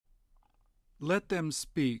Let them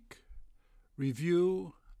speak.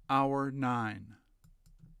 Review Hour 9.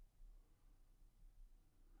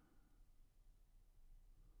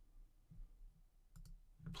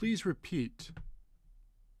 Please repeat.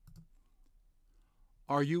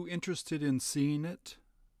 Are you interested in seeing it?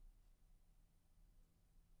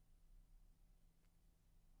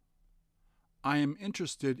 I am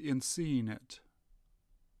interested in seeing it.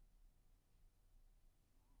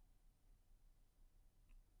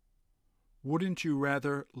 Wouldn't you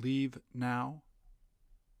rather leave now?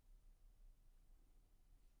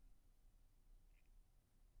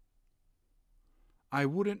 I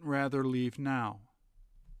wouldn't rather leave now.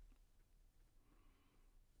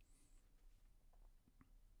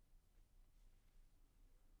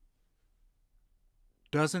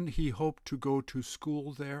 Doesn't he hope to go to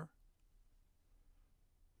school there?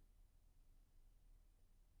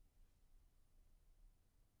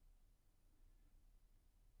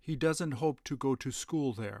 He doesn't hope to go to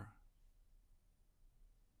school there.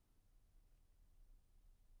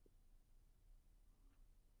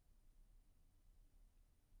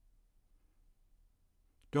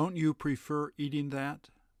 Don't you prefer eating that?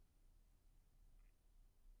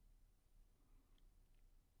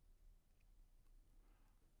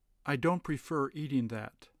 I don't prefer eating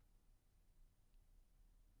that.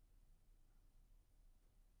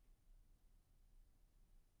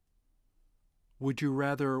 Would you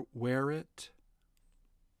rather wear it?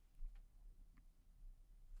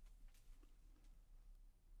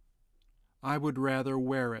 I would rather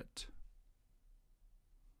wear it.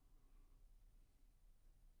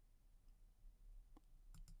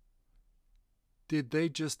 Did they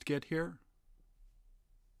just get here?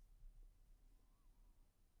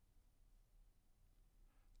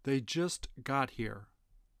 They just got here.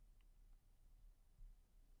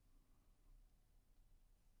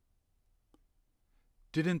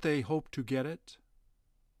 Didn't they hope to get it?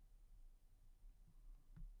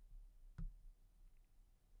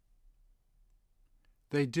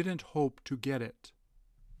 They didn't hope to get it.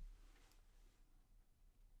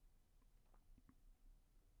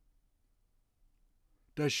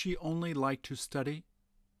 Does she only like to study?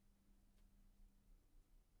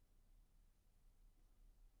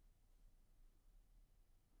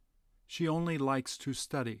 She only likes to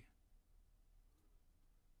study.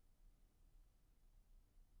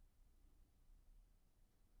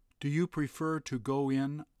 Do you prefer to go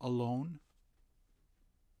in alone?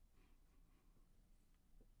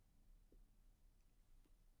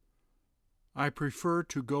 I prefer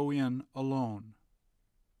to go in alone.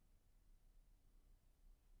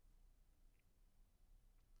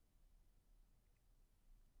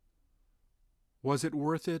 Was it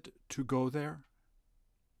worth it to go there?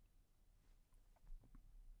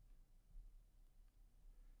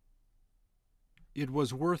 It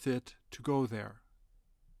was worth it to go there.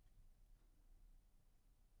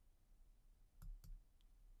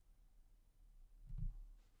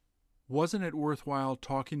 Wasn't it worthwhile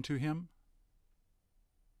talking to him?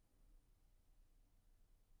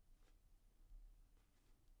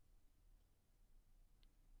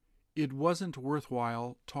 It wasn't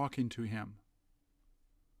worthwhile talking to him.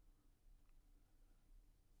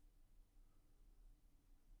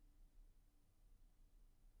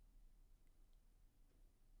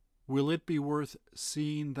 Will it be worth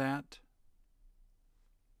seeing that?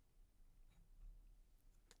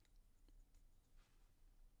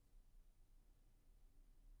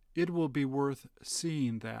 It will be worth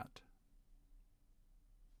seeing that.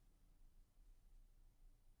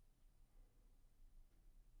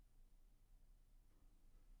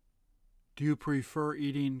 Do you prefer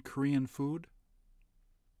eating Korean food?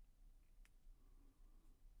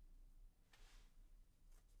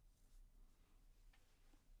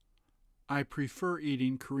 I prefer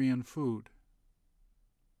eating Korean food.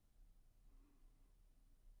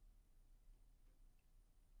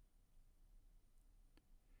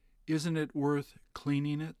 Isn't it worth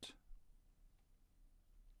cleaning it?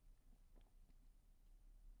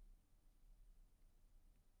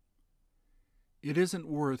 It isn't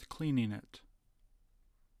worth cleaning it.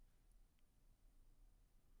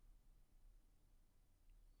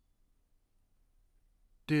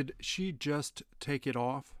 Did she just take it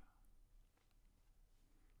off?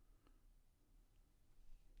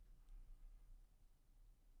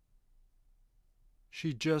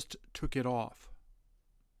 She just took it off.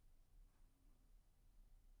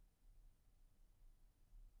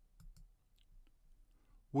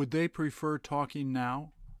 Would they prefer talking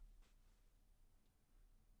now?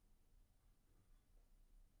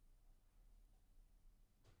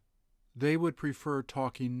 They would prefer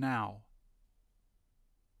talking now.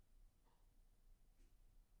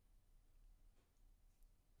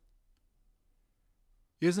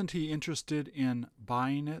 Isn't he interested in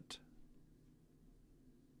buying it?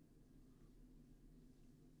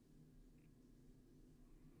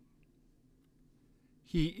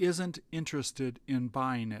 He isn't interested in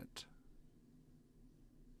buying it.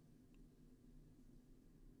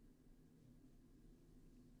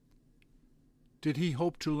 Did he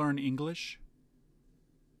hope to learn English?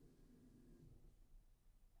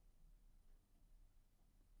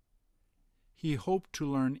 He hoped to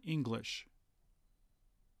learn English.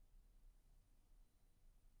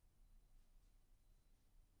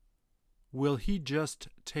 Will he just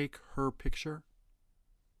take her picture?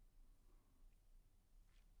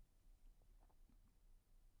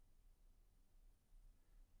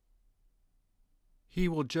 He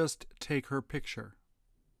will just take her picture.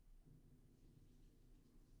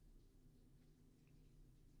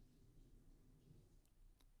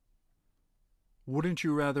 Wouldn't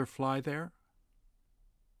you rather fly there?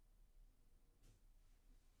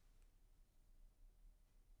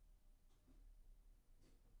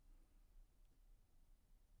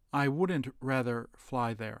 I wouldn't rather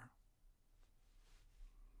fly there.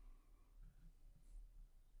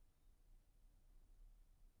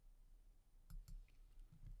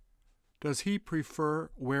 Does he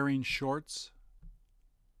prefer wearing shorts?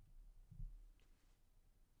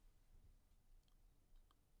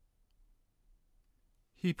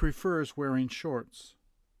 He prefers wearing shorts.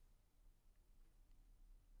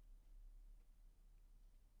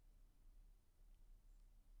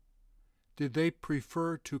 Did they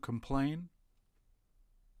prefer to complain?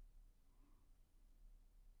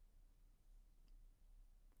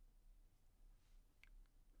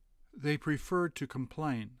 They preferred to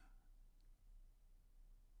complain.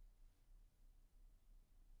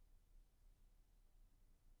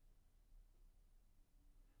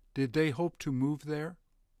 Did they hope to move there?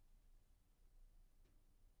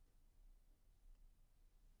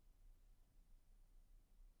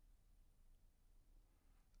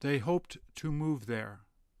 They hoped to move there.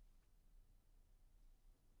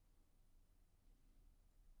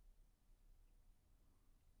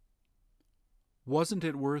 Wasn't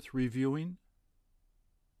it worth reviewing?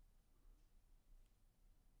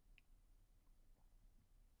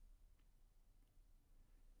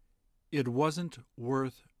 It wasn't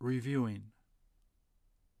worth reviewing.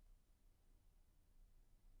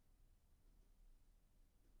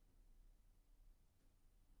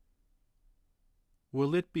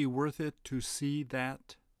 Will it be worth it to see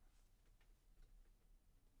that?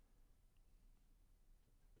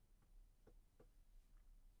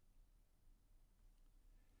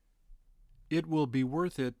 It will be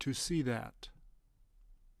worth it to see that.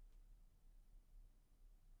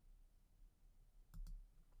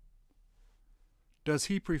 Does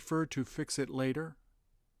he prefer to fix it later?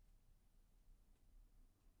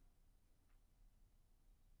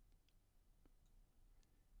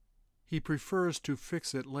 He prefers to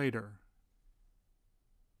fix it later.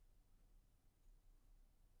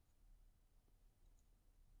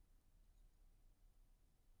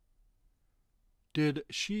 Did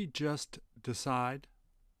she just decide?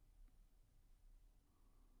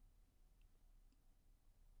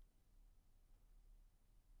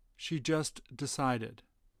 She just decided.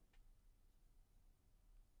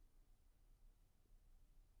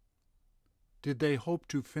 Did they hope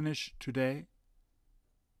to finish today?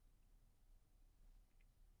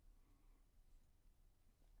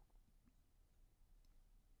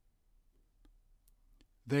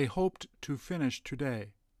 They hoped to finish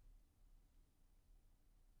today.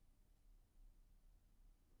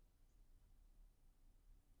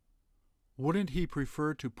 Wouldn't he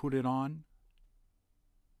prefer to put it on?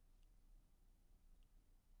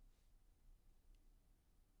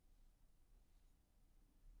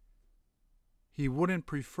 He wouldn't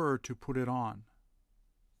prefer to put it on.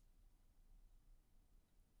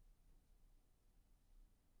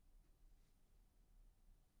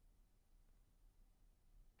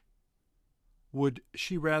 Would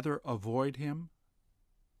she rather avoid him?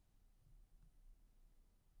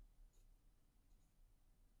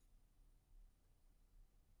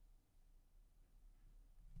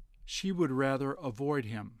 She would rather avoid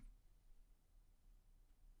him.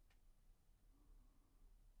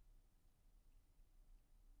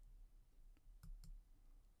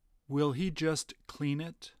 Will he just clean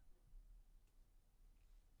it?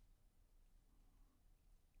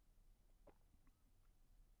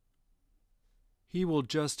 He will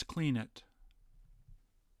just clean it.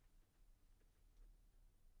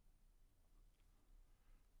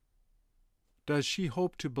 Does she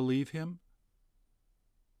hope to believe him?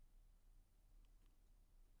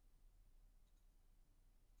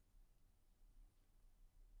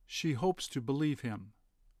 She hopes to believe him.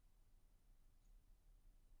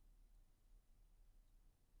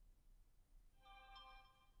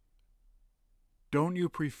 Don't you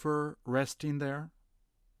prefer resting there?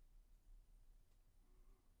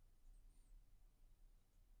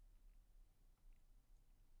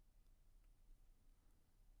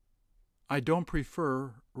 I don't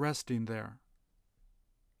prefer resting there.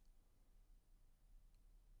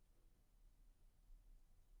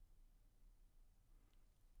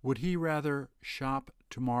 Would he rather shop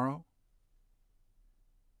tomorrow?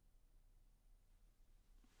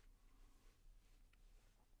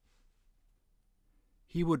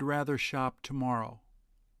 He would rather shop tomorrow.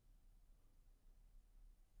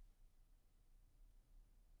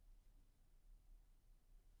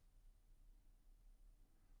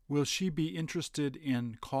 Will she be interested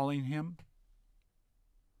in calling him?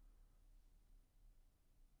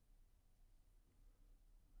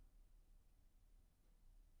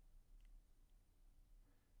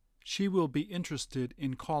 She will be interested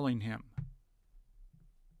in calling him.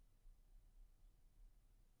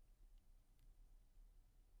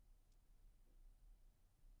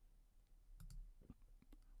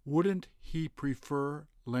 Wouldn't he prefer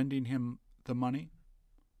lending him the money?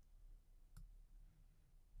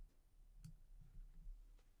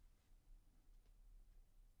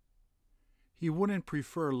 He wouldn't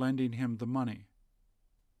prefer lending him the money.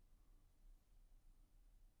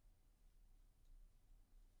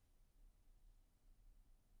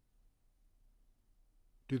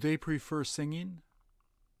 Do they prefer singing?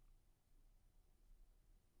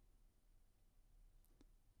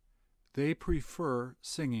 They prefer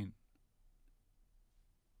singing.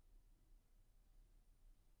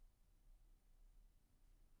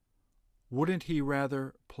 Wouldn't he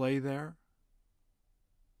rather play there?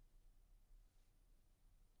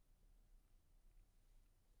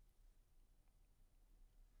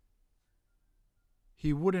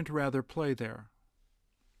 He wouldn't rather play there.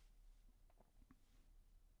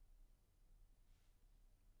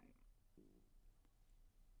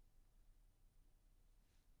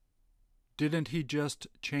 Didn't he just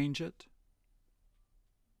change it?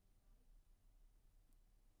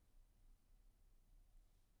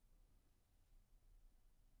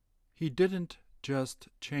 He didn't just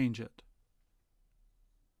change it.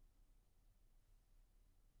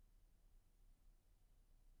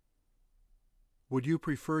 Would you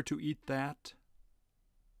prefer to eat that?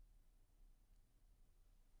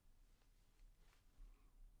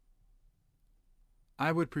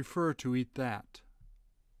 I would prefer to eat that.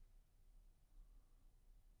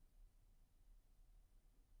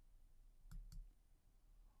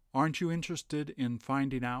 Aren't you interested in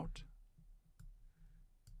finding out?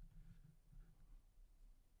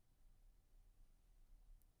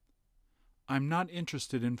 I'm not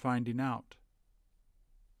interested in finding out.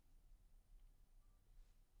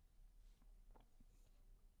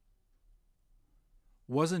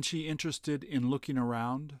 Wasn't she interested in looking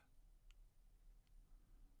around?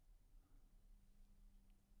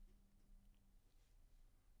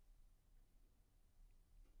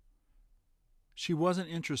 She wasn't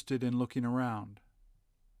interested in looking around.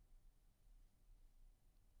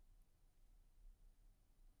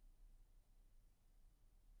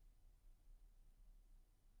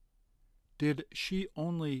 Did she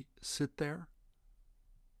only sit there?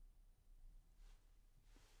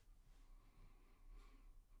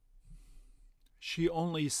 She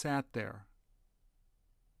only sat there.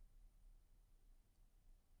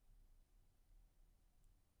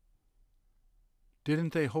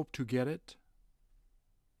 Didn't they hope to get it?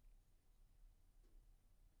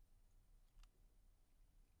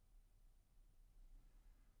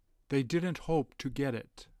 They didn't hope to get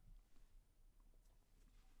it.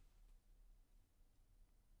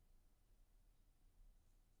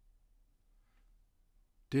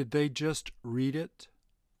 Did they just read it?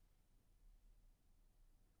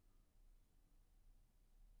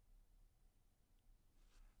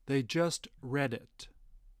 They just read it.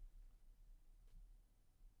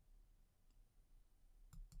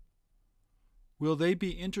 Will they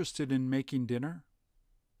be interested in making dinner?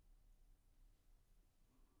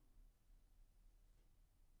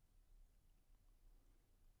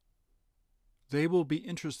 They will be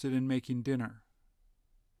interested in making dinner.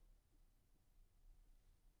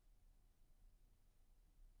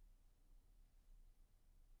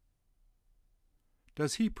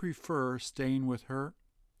 Does he prefer staying with her?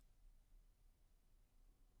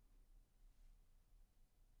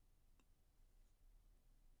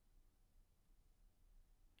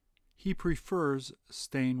 He prefers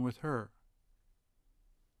staying with her.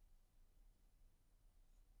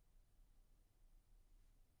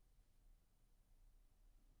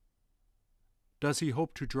 Does he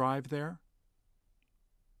hope to drive there?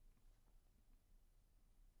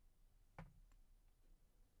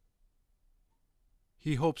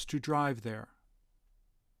 He hopes to drive there.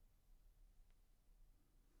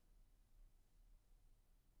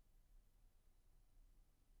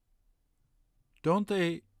 Don't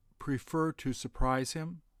they prefer to surprise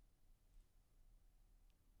him?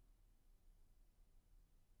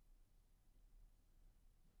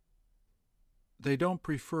 They don't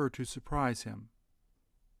prefer to surprise him.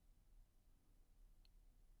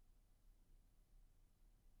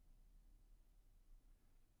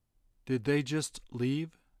 Did they just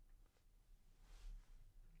leave?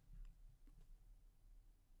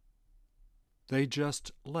 They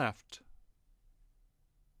just left.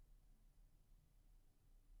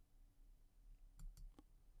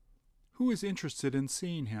 Who is interested in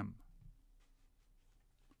seeing him?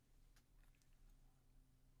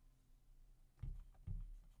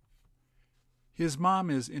 His mom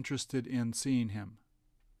is interested in seeing him.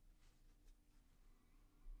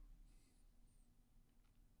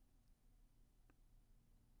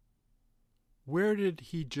 Where did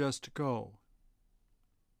he just go?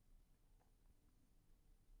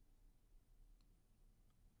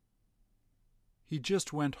 He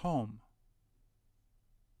just went home.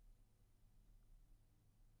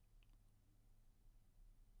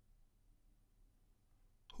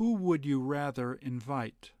 Who would you rather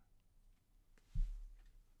invite?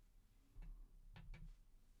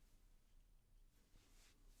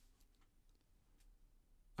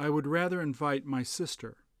 I would rather invite my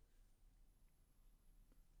sister.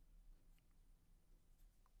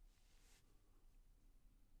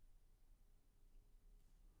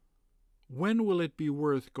 When will it be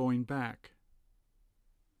worth going back?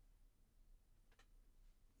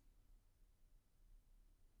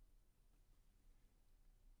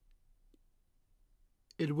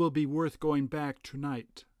 It will be worth going back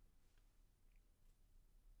tonight.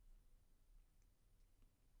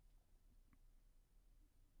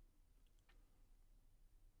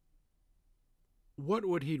 What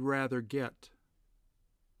would he rather get?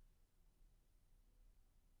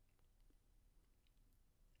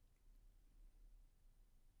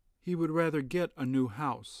 He would rather get a new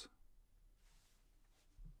house.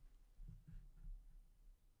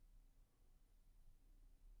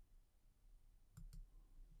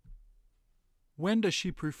 When does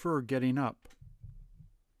she prefer getting up?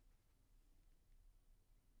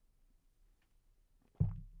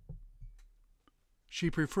 She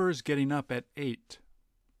prefers getting up at 8.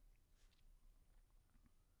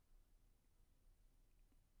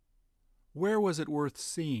 Where was it worth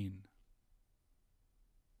seeing?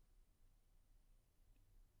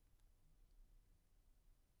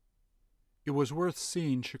 It was worth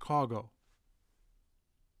seeing Chicago.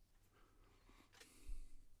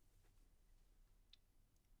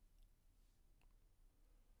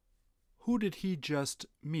 Who did he just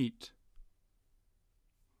meet?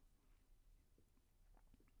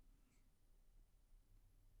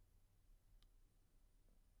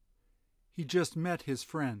 He just met his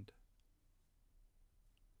friend.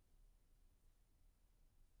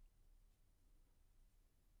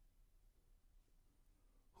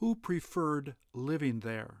 Who preferred living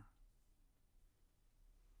there?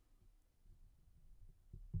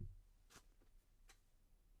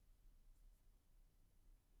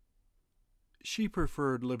 She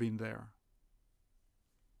preferred living there.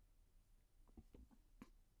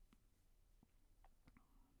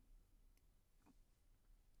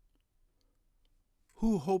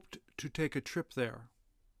 Who hoped to take a trip there?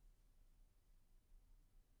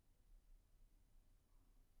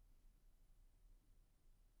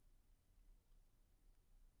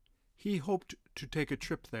 He hoped to take a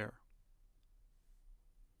trip there.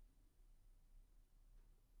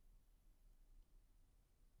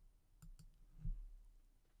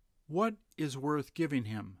 What is worth giving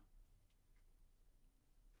him?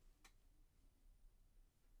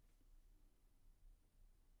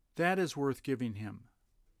 That is worth giving him.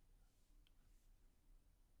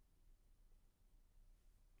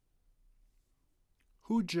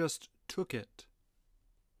 Who just took it?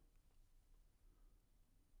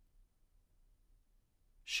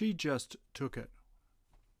 She just took it.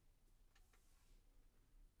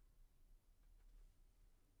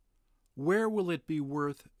 Where will it be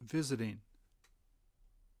worth visiting?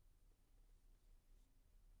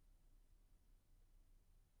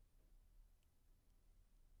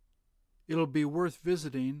 It'll be worth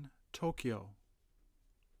visiting Tokyo.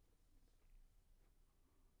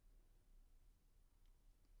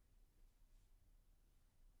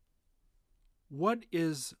 What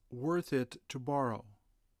is worth it to borrow?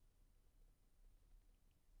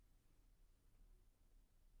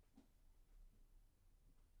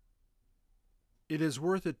 It is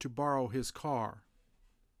worth it to borrow his car.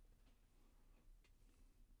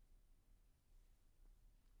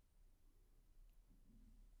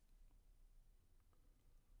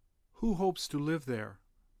 Who hopes to live there?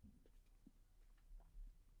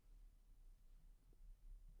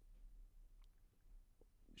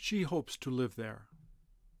 She hopes to live there.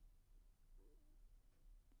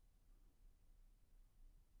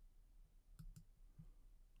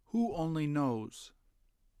 Who only knows?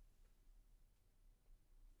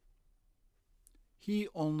 He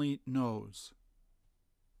only knows.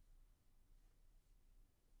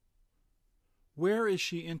 Where is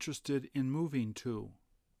she interested in moving to?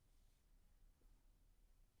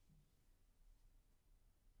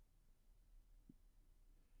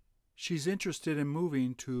 She's interested in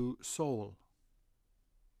moving to Seoul.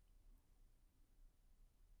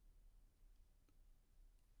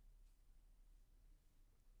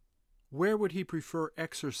 Where would he prefer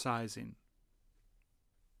exercising?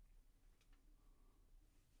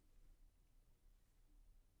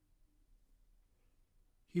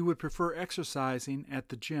 He would prefer exercising at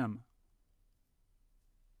the gym.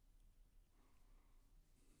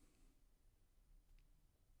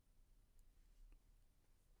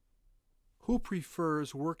 Who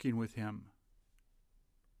prefers working with him?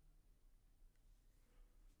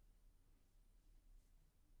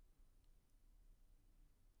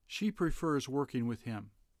 She prefers working with him.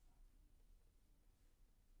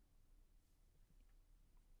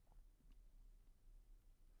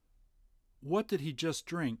 What did he just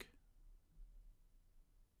drink?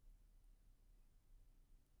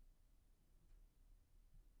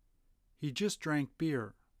 He just drank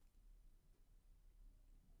beer.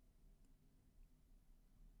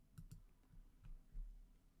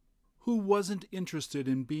 Who wasn't interested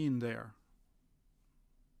in being there?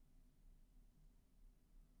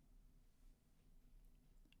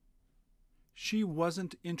 She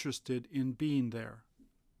wasn't interested in being there.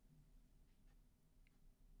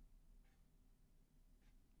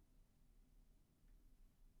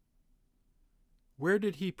 Where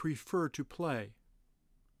did he prefer to play?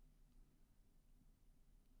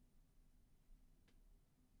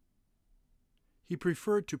 He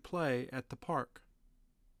preferred to play at the park.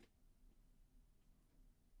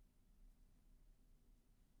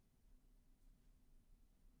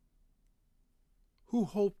 Who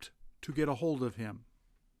hoped to get a hold of him?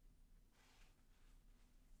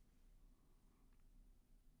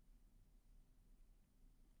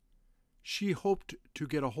 She hoped to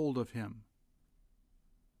get a hold of him.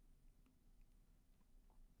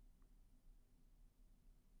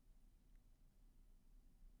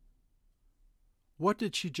 What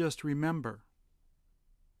did she just remember?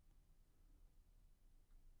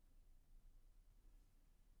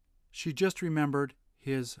 She just remembered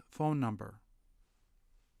his phone number.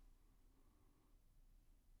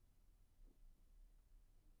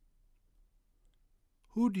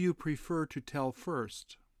 Who do you prefer to tell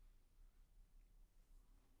first?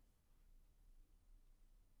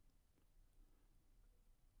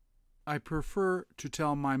 I prefer to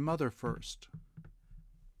tell my mother first.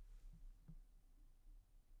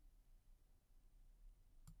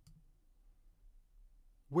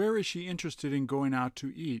 Where is she interested in going out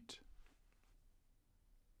to eat?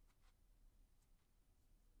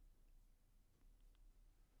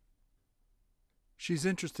 She's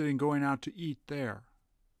interested in going out to eat there.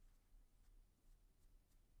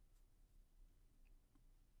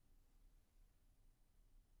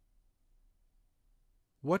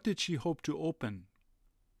 What did she hope to open?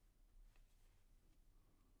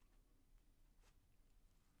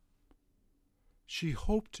 She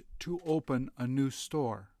hoped to open a new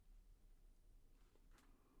store.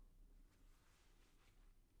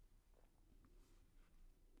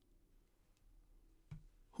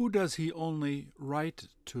 Who does he only write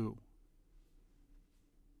to?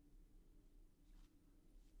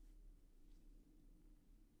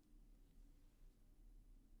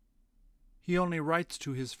 He only writes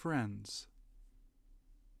to his friends.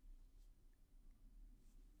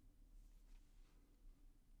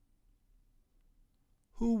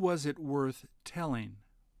 Who was it worth telling?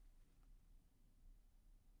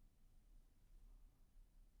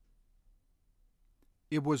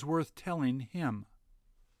 It was worth telling him.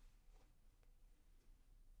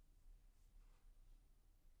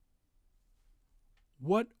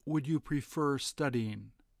 What would you prefer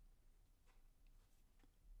studying?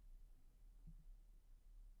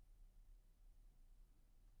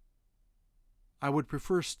 I would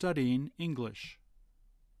prefer studying English.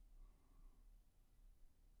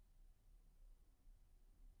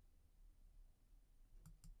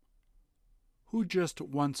 Who just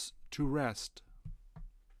wants to rest?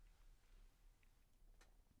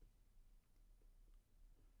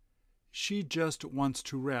 She just wants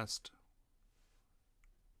to rest.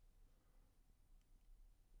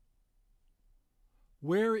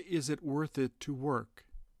 Where is it worth it to work?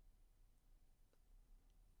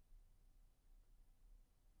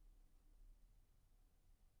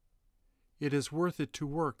 It is worth it to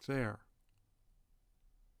work there.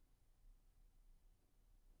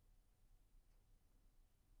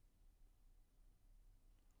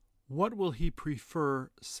 What will he prefer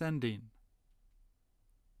sending?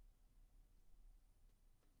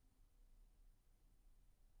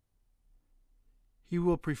 He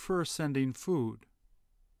will prefer sending food.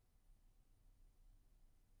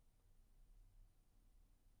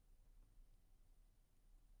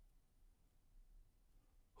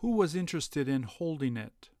 Who was interested in holding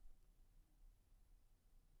it?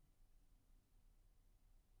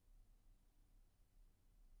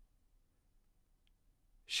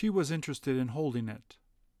 She was interested in holding it.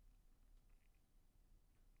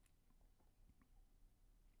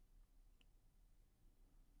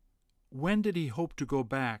 When did he hope to go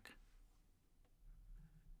back?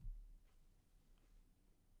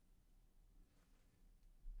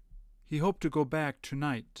 He hoped to go back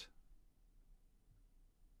tonight.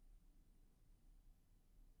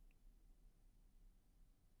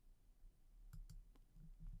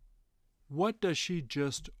 What does she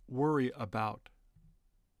just worry about?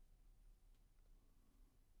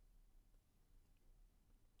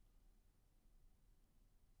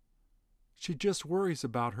 She just worries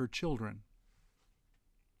about her children.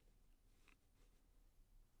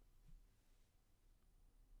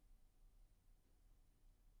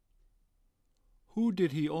 Who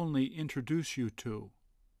did he only introduce you to?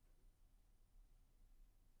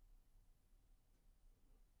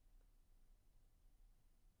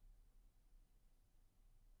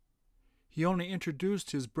 He only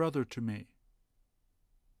introduced his brother to me.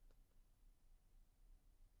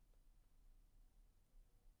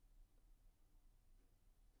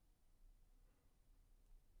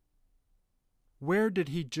 Where did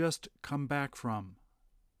he just come back from?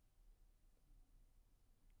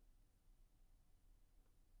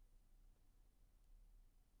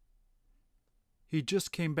 He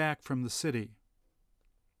just came back from the city.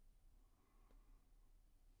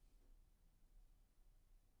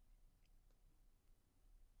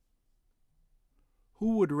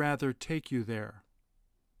 Who would rather take you there?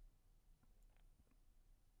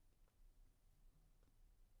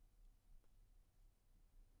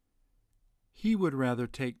 He would rather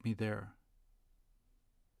take me there.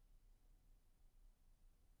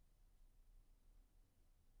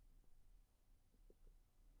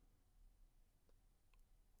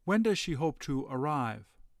 When does she hope to arrive?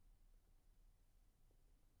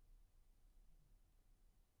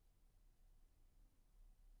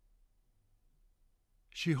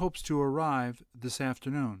 She hopes to arrive this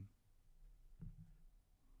afternoon.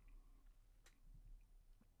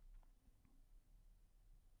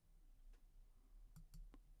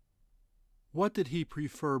 What did he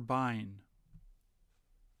prefer buying?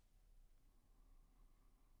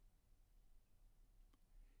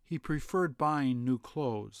 He preferred buying new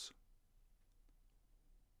clothes.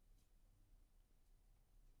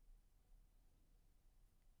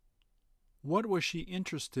 What was she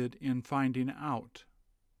interested in finding out?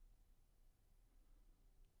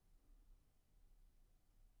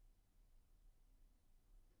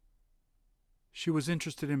 She was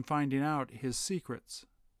interested in finding out his secrets.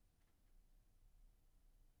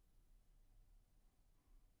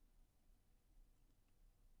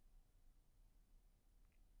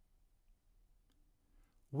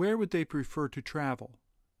 Where would they prefer to travel?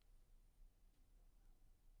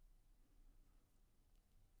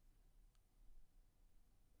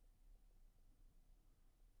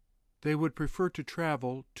 They would prefer to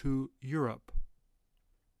travel to Europe.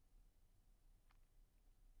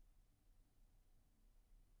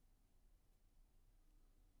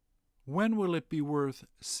 When will it be worth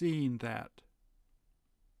seeing that?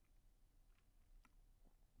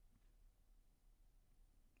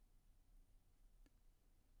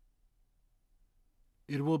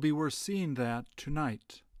 It will be worth seeing that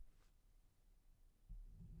tonight.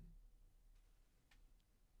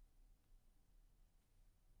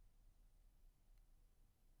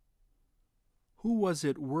 Who was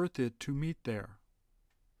it worth it to meet there?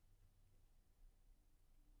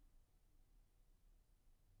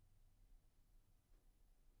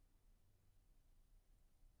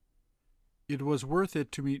 It was worth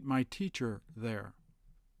it to meet my teacher there.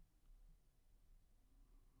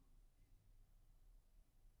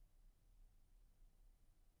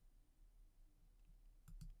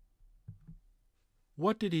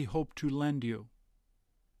 What did he hope to lend you?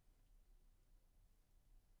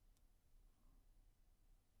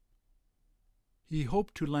 He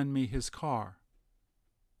hoped to lend me his car.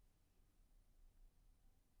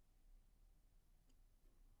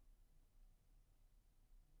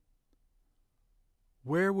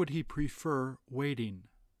 Where would he prefer waiting?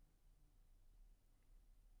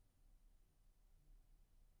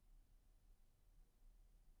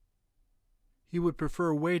 He would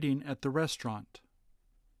prefer waiting at the restaurant.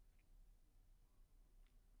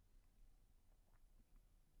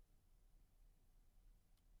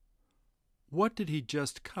 What did he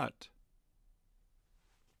just cut?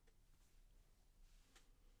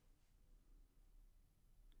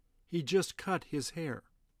 He just cut his hair.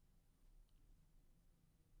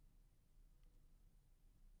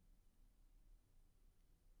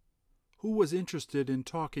 Who was interested in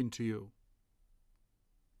talking to you?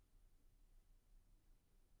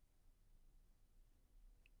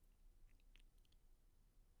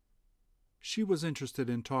 She was interested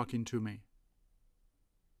in talking to me.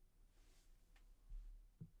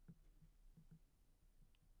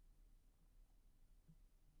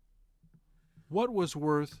 What was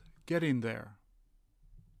worth getting there?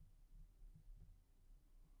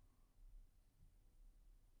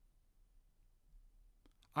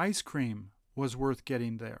 Ice cream was worth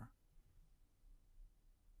getting there.